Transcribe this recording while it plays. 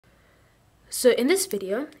So in this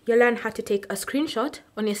video, you'll learn how to take a screenshot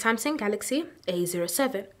on your Samsung Galaxy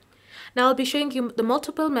A07. Now I'll be showing you the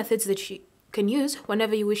multiple methods that you can use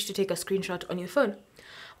whenever you wish to take a screenshot on your phone.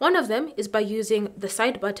 One of them is by using the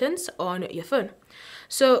side buttons on your phone.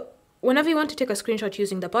 So whenever you want to take a screenshot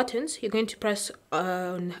using the buttons, you're going to press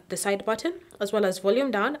on the side button as well as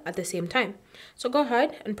volume down at the same time. So go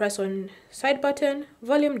ahead and press on side button,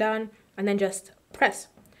 volume down, and then just press.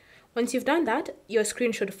 Once you've done that, your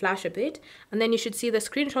screen should flash a bit, and then you should see the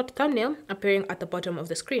screenshot thumbnail appearing at the bottom of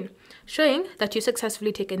the screen, showing that you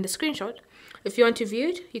successfully taken the screenshot. If you want to view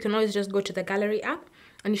it, you can always just go to the Gallery app,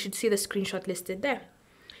 and you should see the screenshot listed there.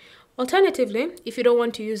 Alternatively, if you don't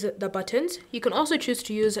want to use the buttons, you can also choose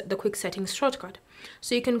to use the Quick Settings shortcut.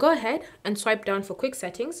 So you can go ahead and swipe down for Quick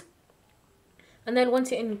Settings, and then once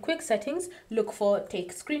you're in Quick Settings, look for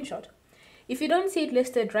Take Screenshot. If you don't see it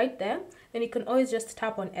listed right there, then you can always just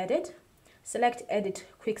tap on Edit, select Edit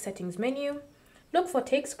Quick Settings menu, look for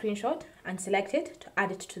Take Screenshot and select it to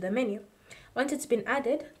add it to the menu. Once it's been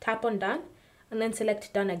added, tap on Done and then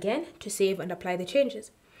select Done again to save and apply the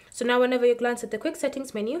changes. So now whenever you glance at the Quick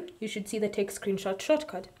Settings menu, you should see the Take Screenshot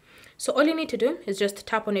shortcut. So all you need to do is just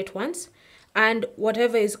tap on it once, and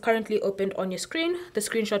whatever is currently opened on your screen, the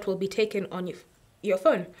screenshot will be taken on your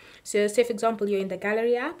phone. So say for example, you're in the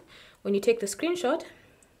Gallery app. When you take the screenshot,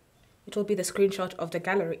 it will be the screenshot of the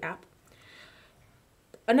Gallery app.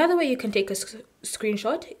 Another way you can take a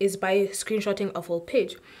screenshot is by screenshotting a full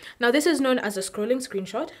page. Now this is known as a scrolling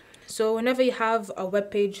screenshot. So whenever you have a web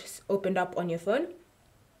page opened up on your phone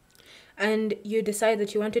and you decide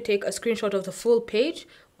that you want to take a screenshot of the full page,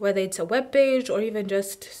 whether it's a web page or even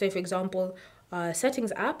just, say for example,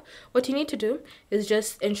 settings app, what you need to do is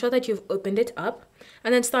just ensure that you've opened it up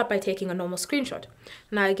and then start by taking a normal screenshot.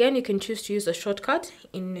 Now again, you can choose to use the shortcut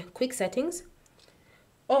in Quick Settings,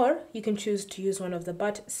 or you can choose to use one of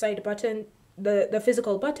the side button, the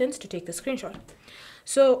physical buttons to take the screenshot.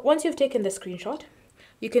 So once you've taken the screenshot,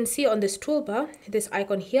 you can see on this toolbar this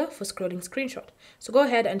icon here for scrolling screenshot. So go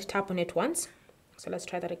ahead and tap on it once. So let's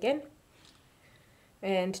try that again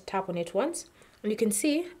and tap on it once. And you can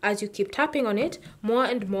see as you keep tapping on it, more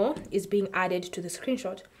and more is being added to the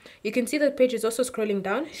screenshot. You can see the page is also scrolling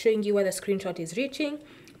down, showing you where the screenshot is reaching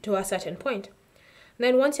to a certain point. And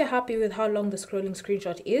then once you're happy with how long the scrolling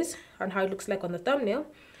screenshot is and how it looks like on the thumbnail,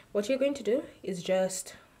 what you're going to do is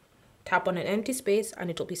just tap on an empty space and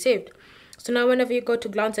it will be saved. So now whenever you go to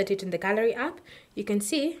glance at it in the Gallery app, you can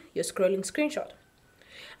see your scrolling screenshot.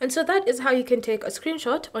 And so that is how you can take a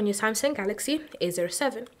screenshot on your Samsung Galaxy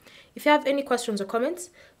A07. If you have any questions or comments,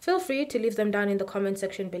 feel free to leave them down in the comment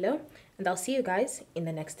section below, and I'll see you guys in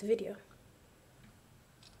the next video.